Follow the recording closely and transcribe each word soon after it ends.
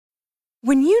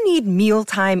When you need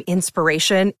mealtime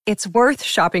inspiration, it's worth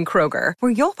shopping Kroger,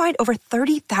 where you'll find over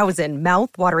 30,000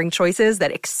 mouth-watering choices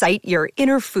that excite your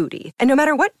inner foodie. And no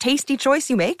matter what tasty choice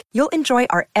you make, you'll enjoy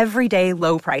our everyday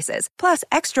low prices, plus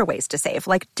extra ways to save,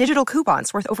 like digital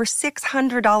coupons worth over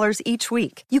 $600 each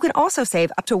week. You can also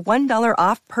save up to $1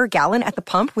 off per gallon at the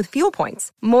pump with fuel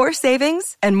points. More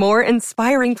savings and more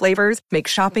inspiring flavors make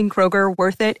shopping Kroger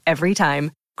worth it every time.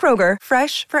 Kroger,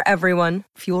 fresh for everyone.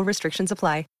 Fuel restrictions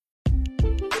apply.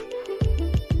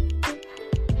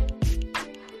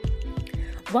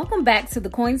 Welcome back to the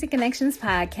Coins and Connections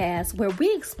podcast, where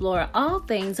we explore all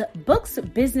things books,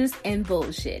 business, and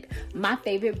bullshit. My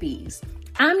favorite bees.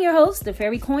 I'm your host, the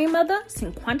fairy coin mother,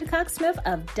 Cinquanta Cox Smith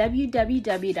of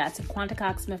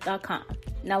www.cinquantacoxsmith.com.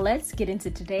 Now let's get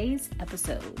into today's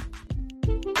episode.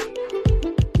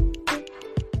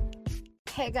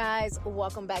 Hey guys,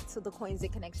 welcome back to the Coins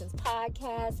and Connections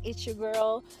podcast. It's your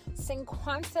girl,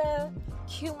 Cinquanta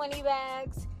Q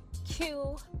Moneybags.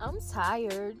 Q, I'm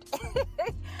tired.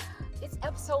 It's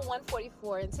episode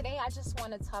 144, and today I just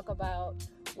want to talk about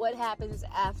what happens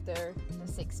after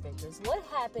the six figures. What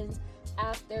happens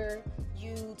after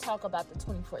you talk about the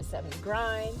 24/7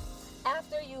 grind,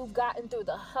 after you've gotten through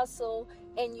the hustle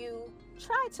and you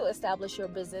try to establish your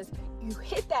business, you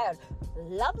hit that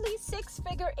lovely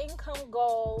six-figure income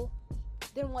goal.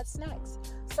 Then what's next?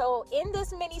 So in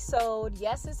this mini-sode,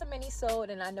 yes, it's a mini-sode,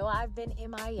 and I know I've been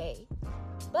MIA,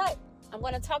 but I'm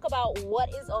going to talk about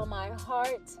what is on my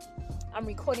heart. I'm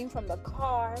recording from the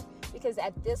car because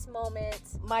at this moment,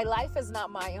 my life is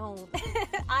not my own.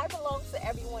 I belong to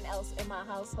everyone else in my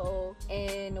household,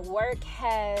 and work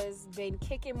has been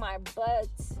kicking my butt.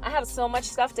 I have so much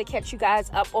stuff to catch you guys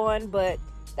up on, but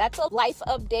that's a life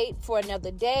update for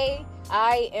another day.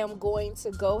 I am going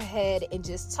to go ahead and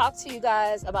just talk to you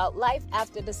guys about life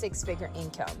after the six-figure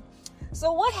income.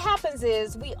 So what happens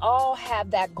is we all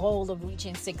have that goal of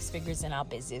reaching six figures in our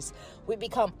business. We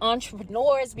become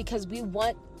entrepreneurs because we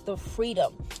want the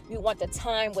freedom. We want the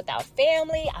time with our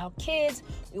family, our kids.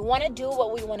 We want to do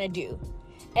what we want to do.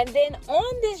 And then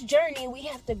on this journey, we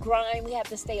have to grind. We have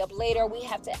to stay up later. We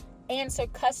have to answer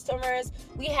customers.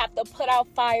 We have to put out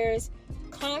fires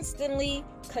constantly,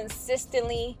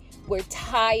 consistently. We're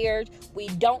tired. We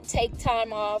don't take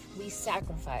time off. We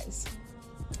sacrifice.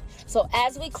 So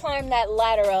as we climb that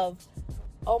ladder of,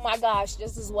 oh my gosh,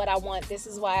 this is what I want, this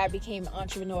is why I became an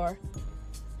entrepreneur,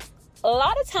 a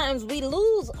lot of times we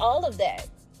lose all of that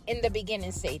in the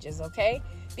beginning stages, okay?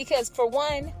 Because for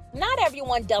one, not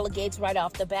everyone delegates right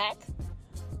off the bat.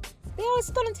 It's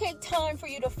going to take time for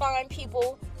you to find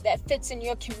people that fits in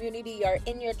your community or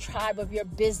in your tribe of your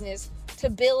business to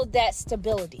build that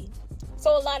stability.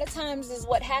 So a lot of times is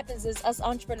what happens is us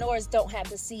entrepreneurs don't have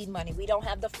the seed money. We don't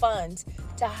have the funds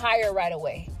to hire right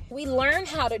away. We learn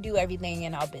how to do everything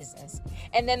in our business.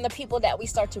 And then the people that we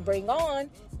start to bring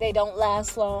on, they don't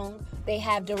last long. They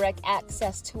have direct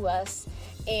access to us.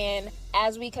 And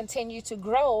as we continue to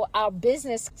grow, our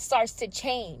business starts to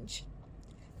change.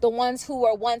 The ones who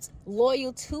were once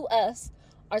loyal to us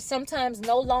are sometimes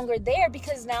no longer there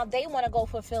because now they want to go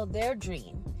fulfill their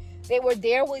dream. They were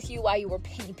there with you while you were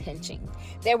penny pinching.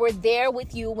 They were there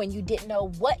with you when you didn't know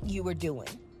what you were doing.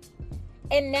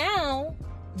 And now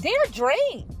they're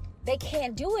drained. They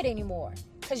can't do it anymore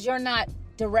because you're not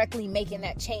directly making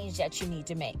that change that you need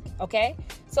to make. Okay?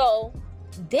 So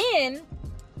then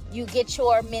you get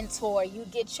your mentor, you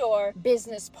get your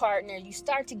business partner, you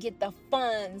start to get the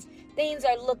funds. Things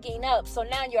are looking up. So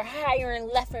now you're hiring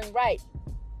left and right.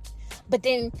 But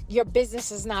then your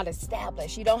business is not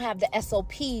established. You don't have the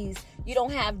SOPs. You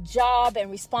don't have job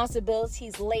and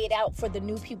responsibilities laid out for the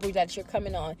new people that you're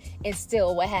coming on. And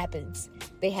still, what happens?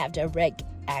 They have direct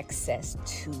access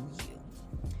to you.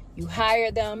 You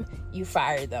hire them, you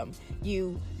fire them.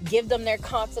 You give them their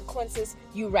consequences,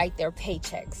 you write their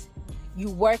paychecks. You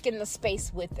work in the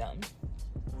space with them.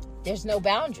 There's no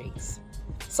boundaries.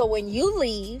 So when you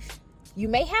leave, you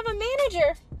may have a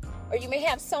manager or you may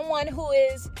have someone who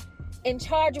is in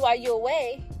charge while you're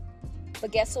away,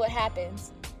 but guess what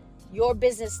happens? Your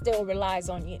business still relies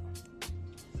on you.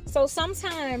 So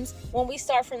sometimes when we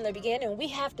start from the beginning, we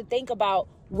have to think about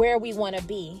where we want to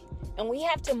be, and we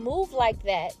have to move like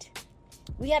that.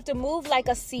 We have to move like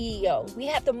a CEO. We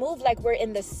have to move like we're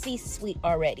in the C-suite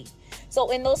already. So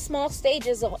in those small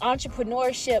stages of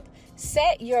entrepreneurship,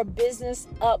 set your business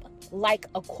up like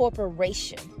a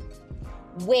corporation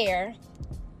where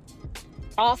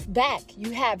off back,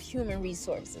 you have human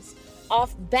resources.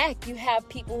 Off back, you have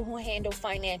people who handle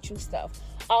financial stuff.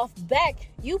 Off back,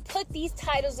 you put these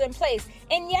titles in place.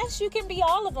 And yes, you can be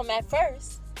all of them at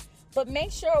first. But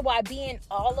make sure while being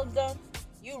all of them,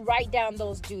 you write down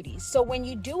those duties. So when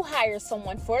you do hire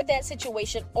someone for that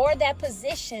situation or that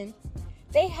position,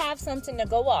 they have something to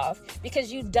go off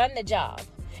because you've done the job.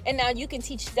 And now you can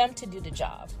teach them to do the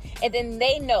job. And then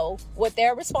they know what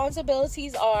their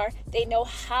responsibilities are. They know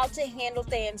how to handle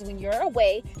things when you're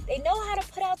away. They know how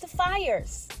to put out the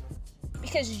fires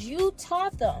because you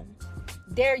taught them.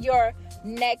 They're your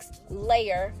next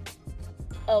layer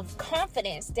of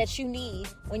confidence that you need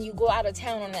when you go out of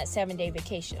town on that 7-day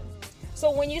vacation.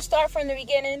 So when you start from the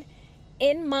beginning,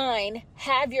 in mind,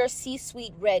 have your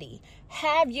C-suite ready.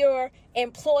 Have your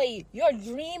employee, your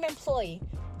dream employee.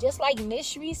 Just like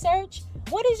niche research,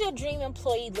 what does your dream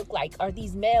employee look like? Are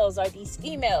these males? Are these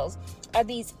females? Are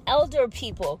these elder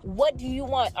people? What do you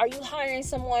want? Are you hiring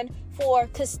someone for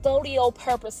custodial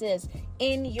purposes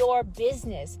in your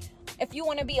business? If you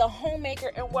want to be a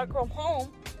homemaker and work from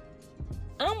home,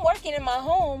 I'm working in my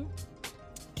home.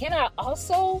 Can I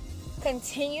also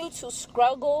continue to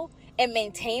struggle and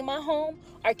maintain my home?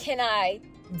 Or can I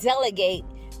delegate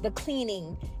the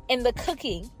cleaning and the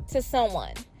cooking to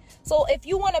someone? So if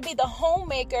you want to be the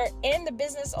homemaker and the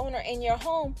business owner in your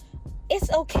home,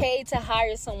 it's okay to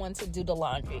hire someone to do the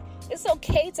laundry. It's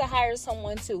okay to hire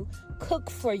someone to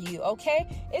cook for you, okay?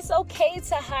 It's okay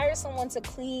to hire someone to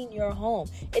clean your home.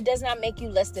 It does not make you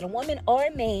less than a woman or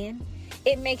a man.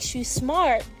 It makes you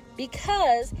smart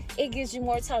because it gives you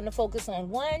more time to focus on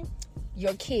one,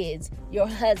 your kids, your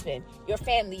husband, your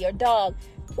family, your dog,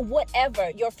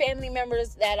 whatever, your family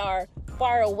members that are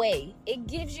far away. It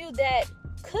gives you that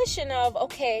cushion of,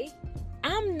 okay,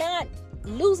 I'm not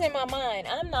losing my mind.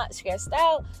 I'm not stressed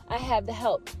out. I have the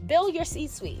help. Build your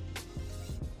C-suite.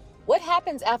 What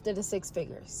happens after the 6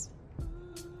 figures?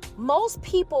 Most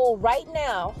people right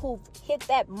now who've hit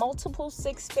that multiple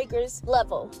 6 figures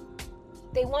level,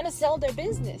 they want to sell their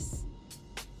business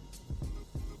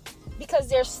because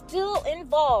they're still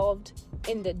involved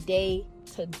in the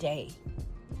day-to-day.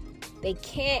 They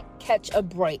can't catch a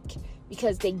break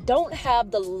because they don't have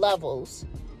the levels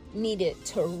needed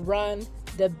to run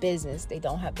the business. They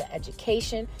don't have the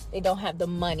education. They don't have the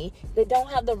money. They don't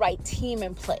have the right team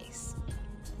in place.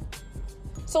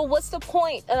 So what's the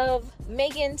point of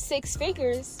making 6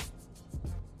 figures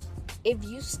if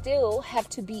you still have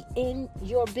to be in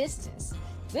your business?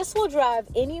 This will drive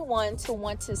anyone to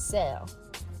want to sell.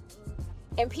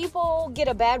 And people get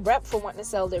a bad rep for wanting to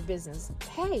sell their business.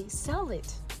 Hey, sell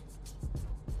it.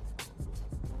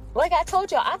 Like I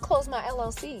told you, I closed my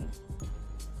LLC.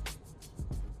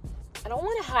 I don't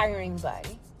want to hire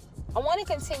anybody. I want to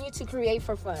continue to create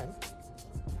for fun.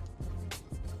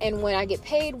 And when I get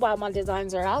paid while my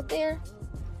designs are out there,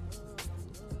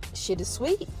 shit is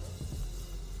sweet.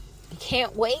 I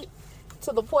can't wait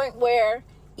to the point where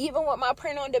even with my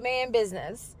print-on-demand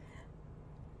business,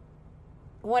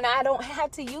 when I don't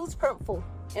have to use Printful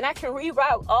and I can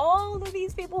reroute all of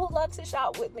these people who love to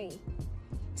shop with me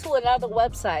to another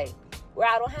website where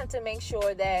I don't have to make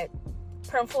sure that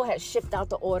Printful has shipped out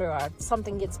the order or if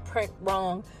something gets print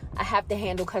wrong, I have to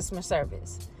handle customer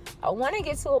service. I want to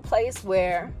get to a place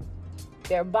where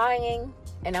they're buying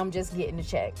and I'm just getting a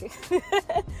check.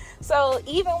 So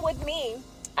even with me,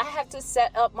 I have to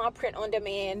set up my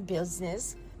print-on-demand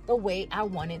business the way I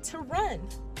want it to run.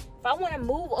 If I want to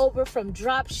move over from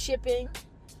drop shipping,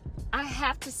 I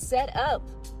have to set up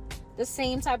the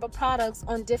same type of products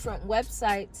on different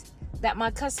websites that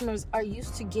my customers are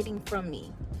used to getting from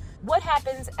me. What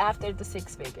happens after the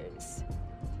 6 figures?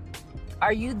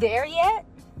 Are you there yet?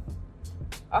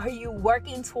 Are you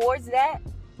working towards that?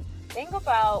 Think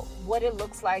about what it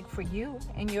looks like for you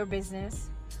and your business.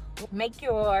 Make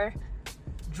your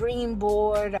dream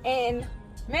board and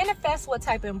manifest what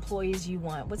type of employees you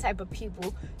want, what type of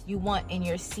people you want in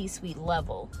your C-suite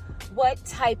level. What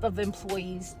type of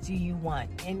employees do you want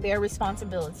and their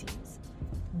responsibilities?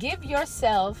 Give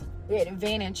yourself the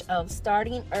advantage of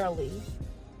starting early.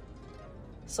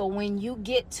 So when you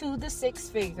get to the 6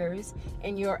 figures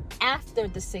and you're after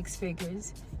the 6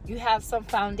 figures, you have some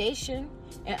foundation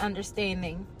and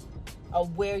understanding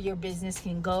of where your business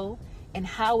can go and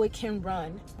how it can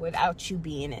run without you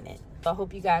being in it. I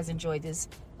hope you guys enjoyed this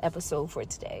episode for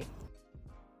today.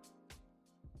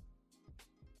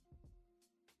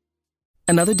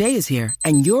 Another day is here,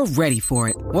 and you're ready for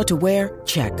it. What to wear?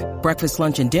 Check. Breakfast,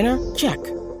 lunch, and dinner? Check.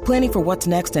 Planning for what's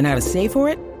next and how to save for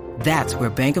it? That's where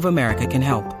Bank of America can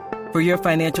help. For your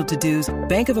financial to-dos,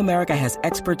 Bank of America has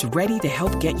experts ready to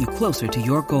help get you closer to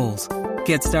your goals.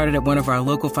 Get started at one of our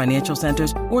local financial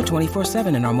centers or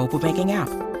 24/7 in our mobile banking app.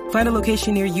 Find a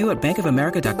location near you at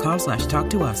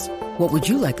bankofamerica.com/talktous. What would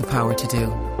you like the power to do?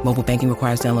 Mobile banking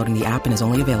requires downloading the app and is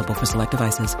only available for select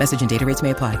devices. Message and data rates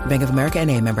may apply. Bank of America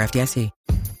NA, member FDIC.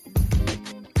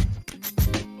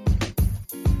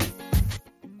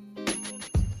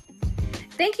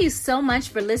 Thank you so much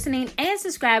for listening and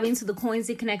subscribing to the Coins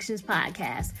and Connections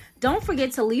podcast. Don't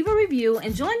forget to leave a review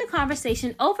and join the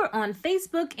conversation over on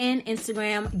Facebook and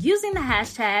Instagram using the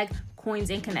hashtag Coins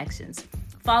and Connections.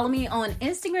 Follow me on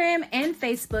Instagram and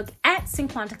Facebook at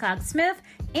CinquantaCox-Smith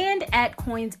and at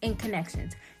Coins and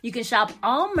Connections. You can shop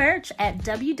all merch at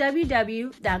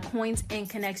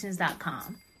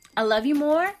www.coinsandconnections.com. I love you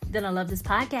more than I love this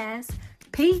podcast.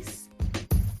 Peace.